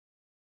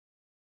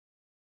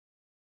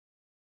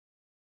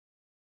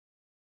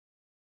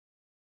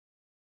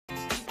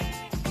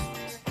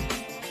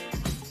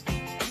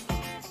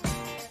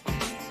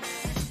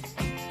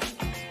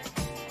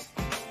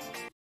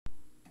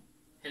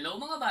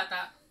Hello mga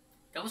bata!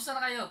 Kamusta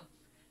na kayo?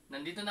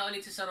 Nandito na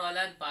ulit si Sir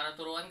Roland para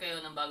turuan kayo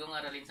ng bagong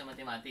aralin sa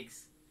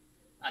mathematics.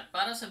 At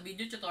para sa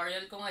video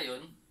tutorial ko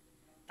ngayon,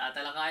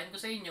 tatalakayin ko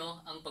sa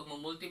inyo ang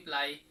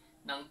pagmumultiply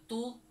ng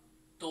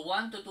 2 to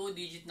 1 to 2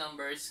 digit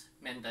numbers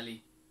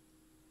mentally.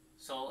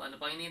 So, ano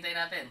pang hinihintay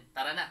natin?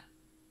 Tara na!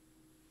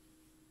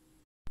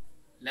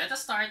 Let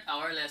us start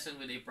our lesson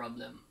with a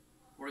problem.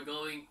 We're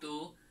going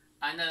to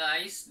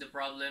analyze the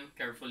problem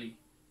carefully.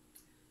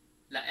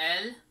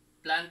 Lael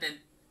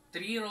planted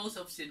 3 rows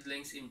of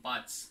seedlings in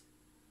pots.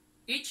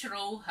 Each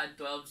row had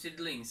 12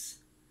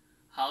 seedlings.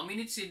 How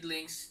many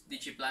seedlings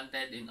did she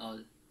planted in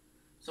all?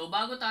 So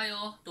bago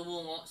tayo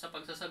tumungo sa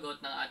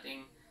pagsasagot ng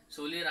ating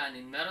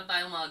suliranin, meron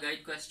tayong mga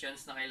guide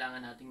questions na kailangan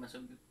nating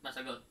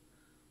masagot.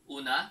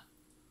 Una,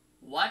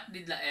 what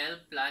did Lael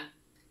plant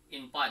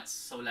in pots?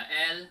 So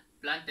Lael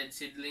planted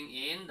seedling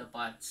in the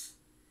pots.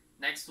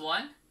 Next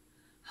one,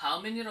 how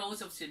many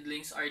rows of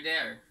seedlings are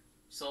there?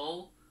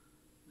 So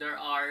there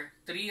are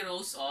 3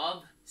 rows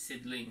of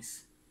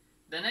seedlings.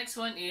 The next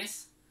one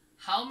is,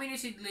 how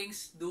many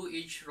seedlings do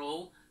each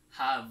row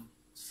have?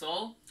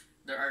 So,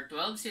 there are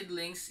 12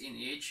 seedlings in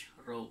each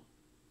row.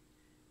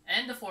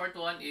 And the fourth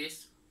one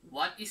is,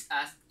 what is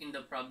asked in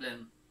the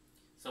problem?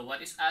 So,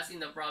 what is asked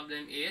in the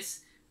problem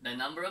is the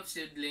number of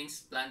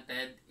seedlings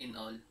planted in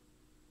all.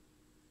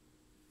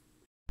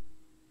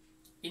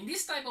 In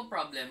this type of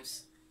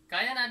problems,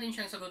 kaya natin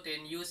siyang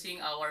sagutin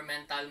using our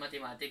mental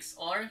mathematics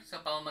or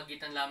sa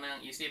pamamagitan lamang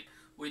ng isip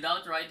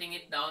without writing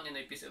it down in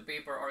a piece of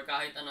paper or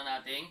kahit ano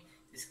nating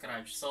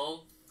describe.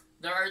 So,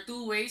 there are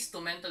 2 ways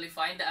to mentally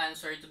find the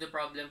answer to the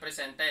problem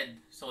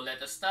presented. So,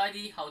 let us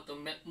study how to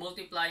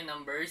multiply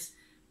numbers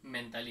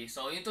mentally.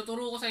 So, yung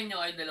tuturo ko sa inyo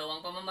ay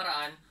dalawang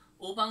pamamaraan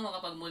upang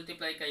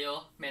makapag-multiply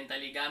kayo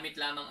mentally gamit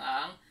lamang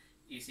ang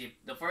isip.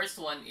 The first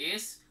one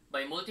is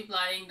by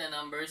multiplying the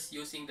numbers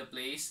using the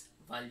place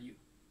value.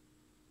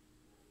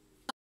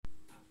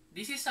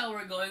 This is how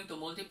we're going to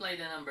multiply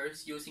the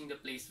numbers using the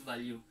place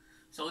value.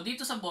 So,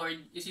 dito sa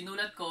board,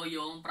 isinulat ko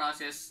yung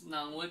process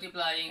ng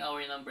multiplying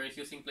our numbers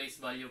using place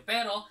value.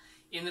 Pero,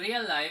 in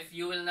real life,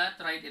 you will not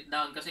write it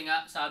down. Kasi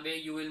nga, sabi,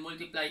 you will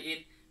multiply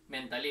it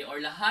mentally. Or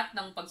lahat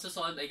ng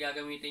pagsasolve ay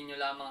gagamitin nyo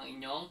lamang ang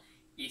inyong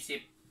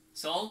isip.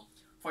 So,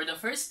 for the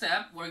first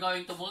step, we're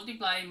going to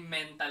multiply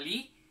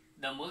mentally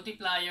the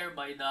multiplier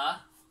by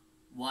the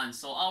 1.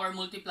 So, our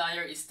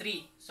multiplier is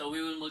 3. So,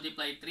 we will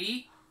multiply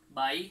 3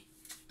 by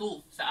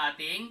 2 sa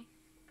ating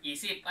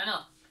isip.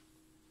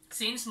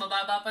 Since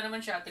mababa pa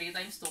naman siya, 3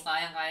 times 2,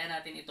 kayang-kaya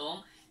natin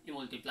itong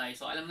i-multiply.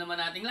 So, alam naman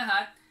nating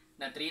lahat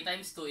na 3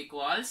 times 2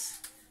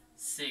 equals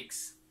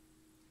 6.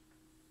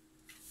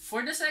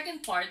 For the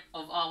second part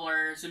of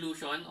our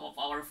solution, of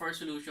our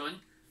first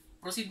solution,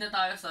 proceed na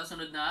tayo sa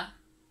sunod na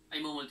ay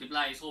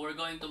multiply. So, we're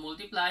going to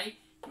multiply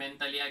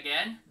mentally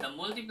again the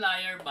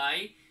multiplier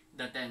by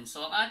the 10.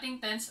 So, ang ating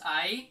tens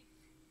ay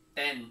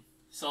 10.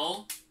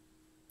 So,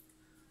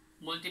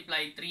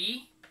 multiply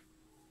 3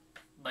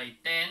 by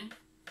 10,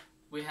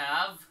 we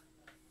have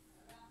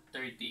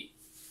 30.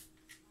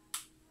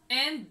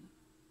 And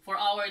for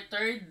our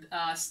third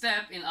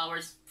step in our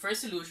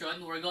first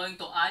solution, we're going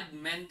to add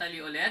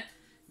mentally ulit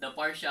the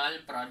partial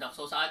product.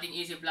 So sa ating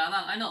isip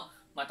lamang,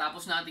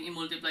 matapos natin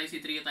i-multiply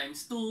si 3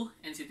 times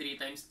 2 and si 3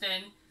 times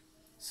 10.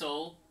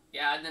 So,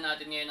 i-add na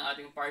natin ngayon ang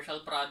ating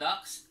partial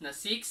products na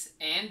 6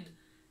 and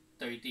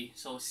 30.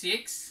 So,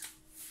 6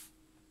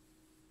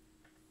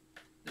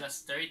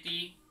 plus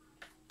 30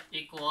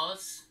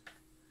 equals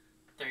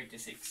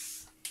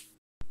 36.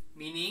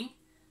 Meaning,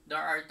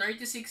 there are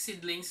 36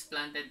 seedlings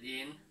planted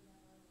in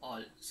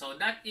all. So,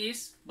 that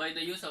is by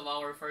the use of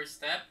our first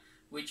step,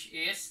 which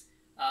is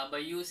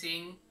by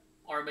using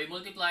or by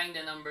multiplying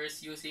the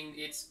numbers using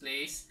its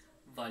place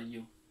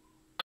value.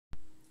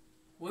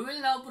 We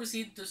will now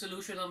proceed to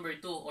solution number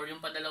 2 or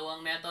yung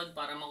padalawang method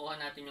para makuha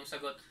natin yung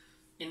sagot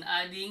in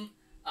adding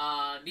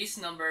this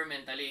number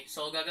mentally.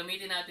 So,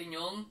 gagamitin natin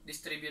yung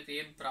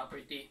distributive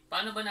property.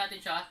 Paano ba natin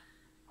siya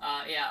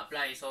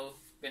i-apply? So,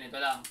 ganito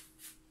lang.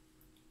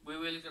 We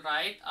will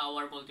write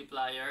our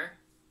multiplier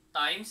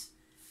times.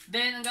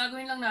 Then, ang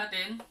gagawin lang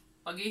natin,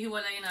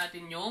 paghihiwalayin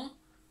natin yung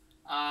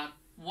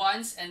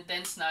ones and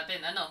tens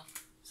natin.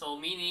 So,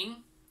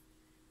 meaning,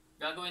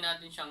 gagawin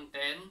natin siyang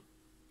 10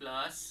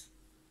 plus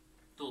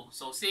 2.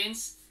 So,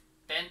 since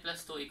 10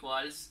 plus 2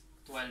 equals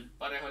 12,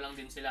 pareho lang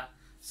din sila.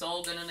 So,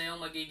 ganun na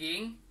yung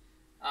magiging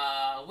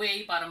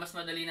way para mas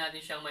madali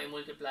natin siyang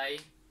mai-multiply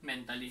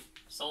mentally.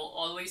 So,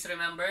 always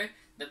remember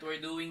that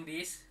we're doing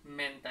this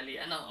mentally.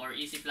 Or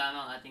isip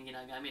lamang ang ating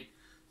ginagamit.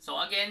 So,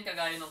 again,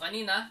 kagaya nung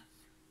kanina,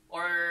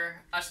 or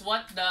as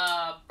what the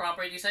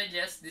property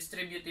suggests,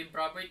 distributive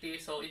property.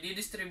 So,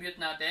 i-distribute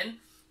natin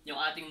yung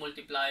ating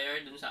multiplier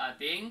dun sa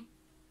ating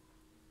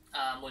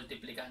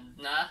multiplicand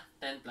na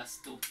 10 plus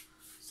 2.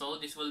 So,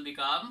 this will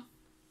become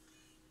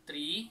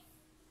 3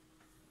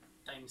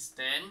 times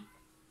 10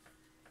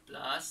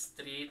 plus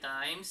 3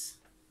 times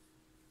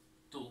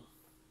 2.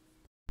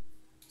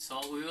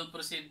 So, we will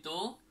proceed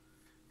to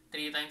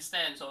 3 times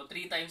 10. So,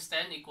 3 times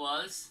 10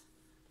 equals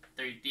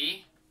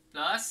 30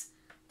 plus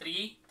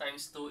 3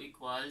 times 2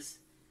 equals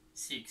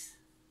 6.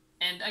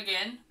 And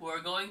again,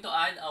 we're going to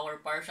add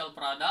our partial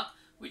product,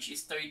 which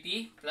is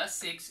 30 plus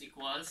 6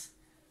 equals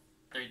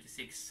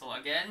 36. So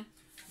again,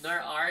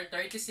 there are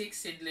 36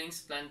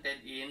 seedlings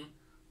planted in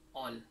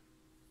all.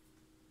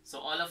 So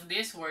all of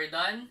this were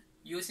done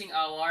using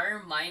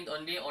our mind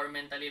only or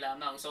mentally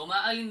lamang. So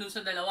maalin dun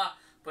sa dalawa,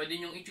 pwede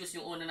nyong i-choose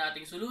yung una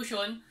nating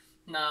solution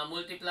na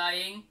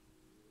multiplying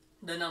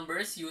the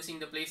numbers using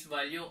the place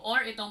value,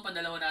 or itong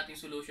padalawa nating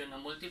solution na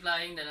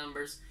multiplying the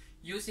numbers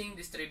using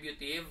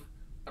distributive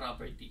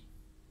property.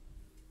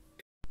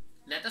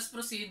 Let us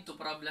proceed to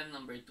problem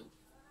number 2.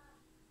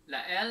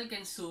 Lael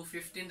can sew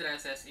 15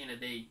 dresses in a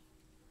day.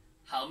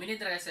 How many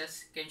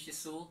dresses can she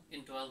sew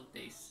in 12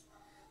 days?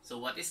 So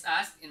what is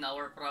asked in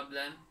our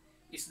problem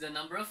is the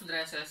number of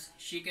dresses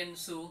she can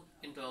sew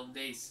in 12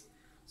 days.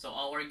 So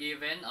our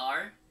given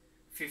are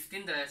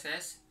 15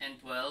 dresses and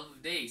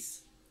 12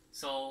 days.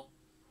 So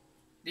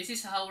this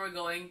is how we're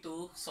going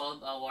to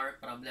solve our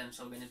problem.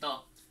 So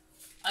ganito.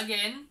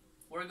 Again,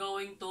 we're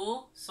going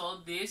to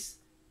solve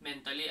this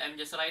mentally. I'm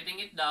just writing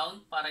it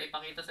down para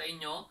ipakita sa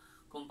inyo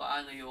kung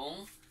paano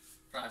yung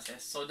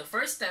process. So the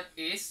first step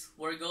is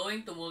we're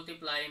going to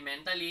multiply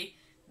mentally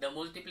the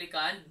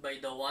multiplicand by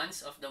the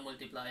ones of the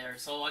multiplier.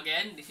 So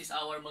again, this is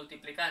our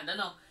multiplicand.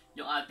 Ano?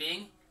 Yung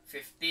ating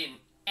 15.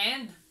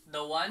 And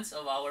the ones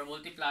of our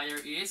multiplier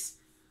is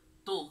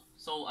 2.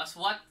 So as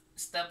what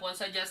step 1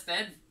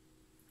 suggested,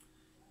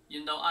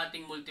 yun daw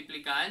ating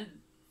multiplicand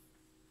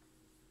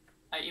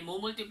ay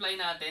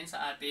imumultiply natin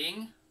sa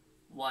ating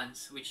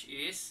ones, which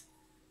is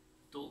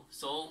 2.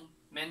 So,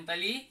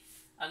 mentally,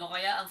 ano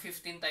kaya ang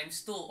 15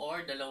 times 2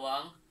 or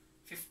dalawang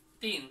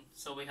 15?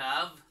 So, we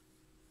have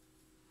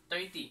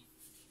 30.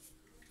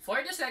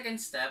 For the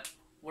second step,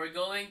 we're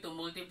going to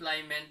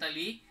multiply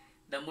mentally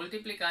the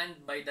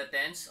multiplicand by the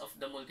tens of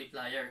the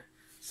multiplier.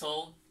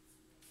 So,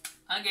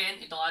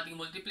 again, itong ating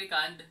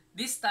multiplicand,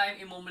 this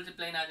time,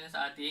 imumultiply natin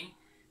sa ating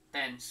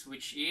tens,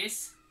 which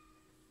is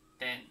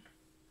 10.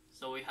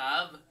 So we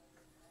have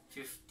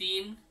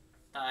 15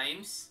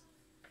 times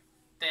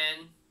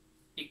 10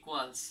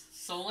 equals.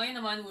 So ngayon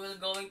naman, we will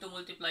going to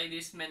multiply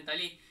this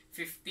mentally.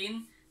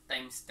 15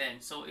 times 10.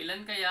 So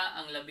ilan kaya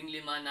ang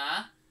 15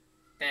 na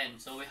 10?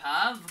 So we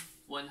have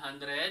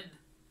 150.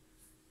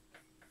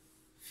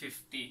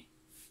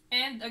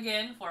 And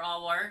again, for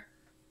our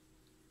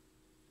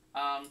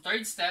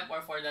third step or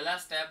for the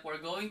last step,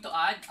 we're going to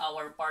add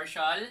our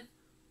partial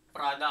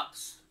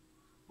products,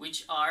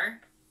 which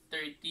are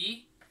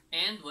 30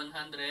 and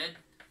 150.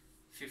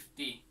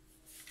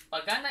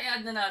 Pagka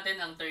na-add na natin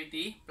ang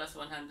 30 plus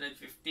 150,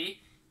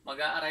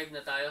 mag-a-arrive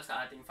na tayo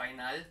sa ating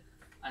final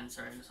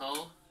answer.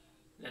 So,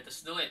 let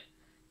us do it.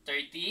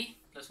 30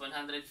 plus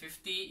 150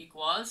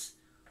 equals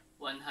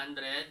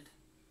 180.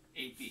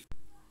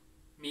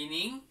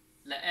 Meaning,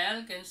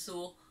 Lael can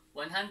sew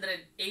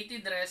 180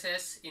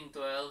 dresses in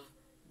 12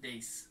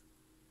 days.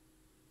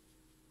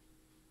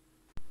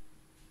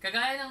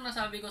 Kagaya ng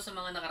nasabi ko sa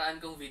mga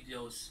nakaraan kong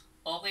videos,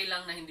 okay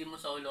lang na hindi mo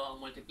solo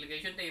ang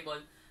multiplication table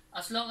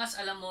as long as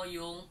alam mo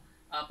yung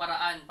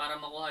paraan para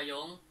makuha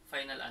yung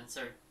final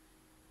answer.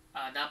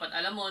 Dapat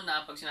alam mo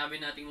na pag sinabi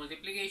nating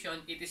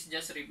multiplication, it is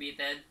just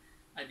repeated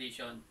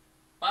addition.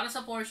 Para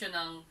sa portion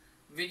ng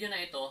video na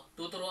ito,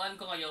 tuturuan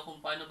ko kayo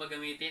kung paano ba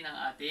gamitin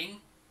ang ating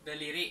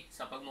daliri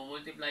sa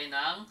pagmumultiply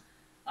ng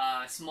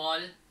small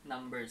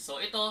numbers.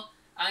 So ito,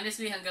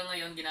 honestly hanggang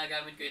ngayon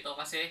ginagamit ko ito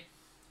kasi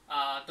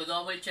to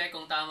double check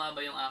kung tama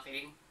ba yung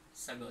aking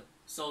sagot.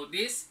 So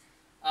this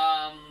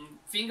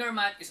finger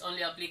math is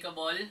only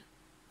applicable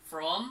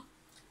from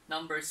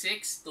number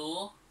 6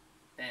 to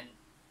 10.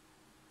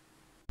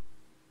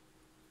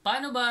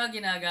 Paano ba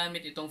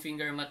ginagamit itong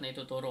finger math na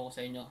ituturo ko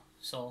sa inyo?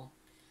 So,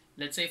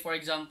 let's say for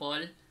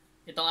example,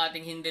 itong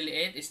ating hindi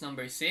liit is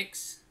number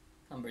 6,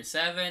 number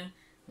 7,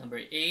 number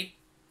 8,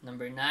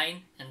 number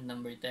 9, and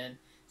number 10.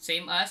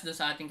 Same as doon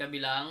sa ating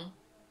kabilang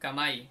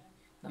kamay.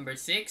 Number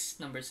 6,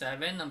 number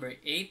 7, number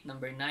 8,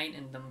 number 9,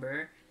 and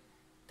number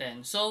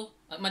 10. So,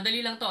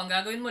 madali lang to. Ang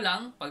gagawin mo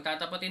lang,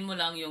 pagtatapatin mo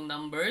lang yung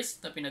numbers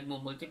na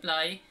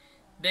pinagmumultiply,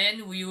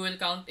 then we will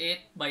count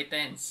it by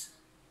tens.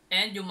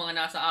 And yung mga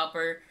nasa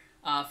upper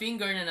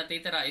finger na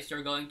natitira is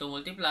you're going to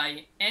multiply,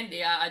 and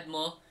i-add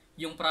mo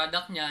yung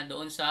product niya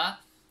doon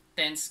sa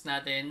tens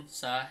natin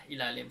sa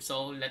ilalim.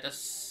 So, let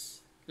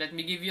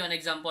me give you an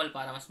example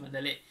para mas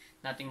madali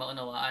nating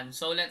maunawaan.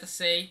 So, let us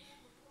say,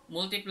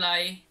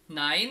 multiply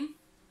 9,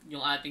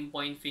 yung ating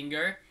point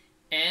finger,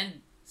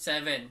 and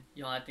 7,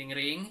 yung ating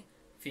ring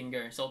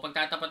finger. So,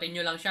 pagtatapatin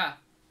nyo lang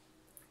siya.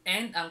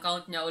 And, ang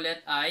count niya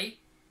ulit ay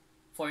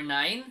for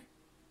 9,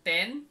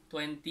 10,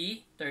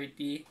 20,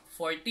 30,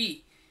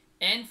 40.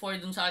 And for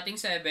dun sa ating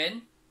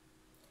 7,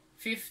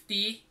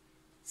 50,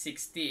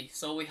 60.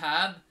 So, we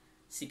have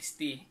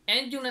 60.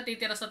 And yung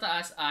natitira sa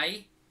taas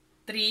ay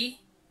 3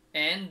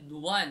 and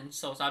 1.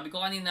 So, sabi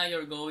ko kanina,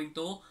 you're going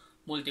to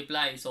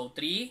multiply. So,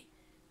 3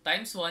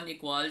 times 1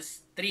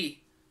 equals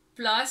 3.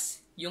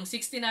 Plus, yung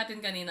 60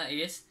 natin kanina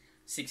is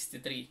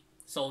 63.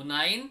 So,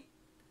 9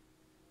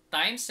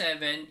 times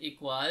 7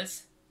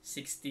 equals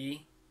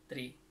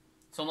 63.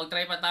 So,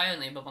 mag-try pa tayo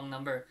na iba pang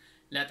number.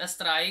 Let us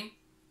try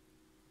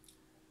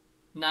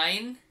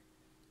 9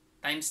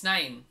 times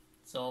 9.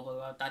 So,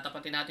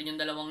 tatapatin natin yung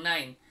dalawang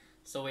 9.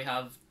 So, we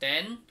have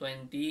 10,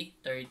 20,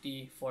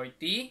 30,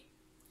 40,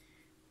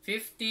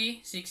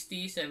 50,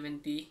 60,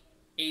 70,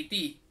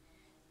 80.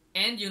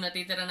 And yung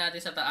natitira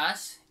natin sa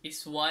taas is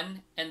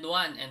 1 and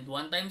 1. And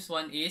 1 times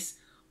 1 is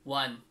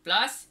 1.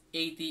 Plus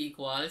 80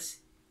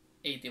 equals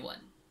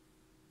 81.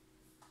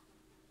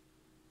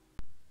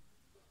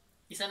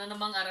 Isa na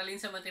namang aralin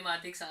sa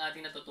mathematics ang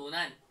ating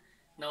natutunan.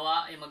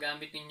 Nawa ay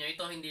magamit ninyo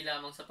ito hindi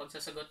lamang sa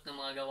pagsasagot ng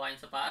mga gawain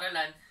sa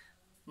paaralan,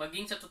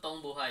 maging sa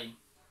totoong buhay.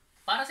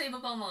 Para sa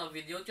iba pang mga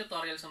video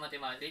tutorial sa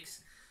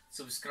mathematics,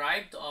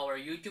 subscribe to our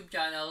YouTube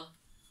channel,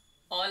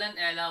 Olan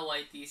Ella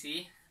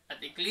YTC, at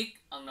i-click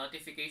ang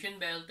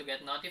notification bell to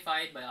get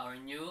notified by our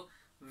new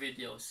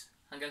videos.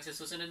 Hanggang sa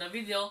susunod na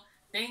video,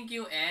 thank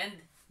you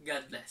and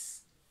God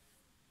bless!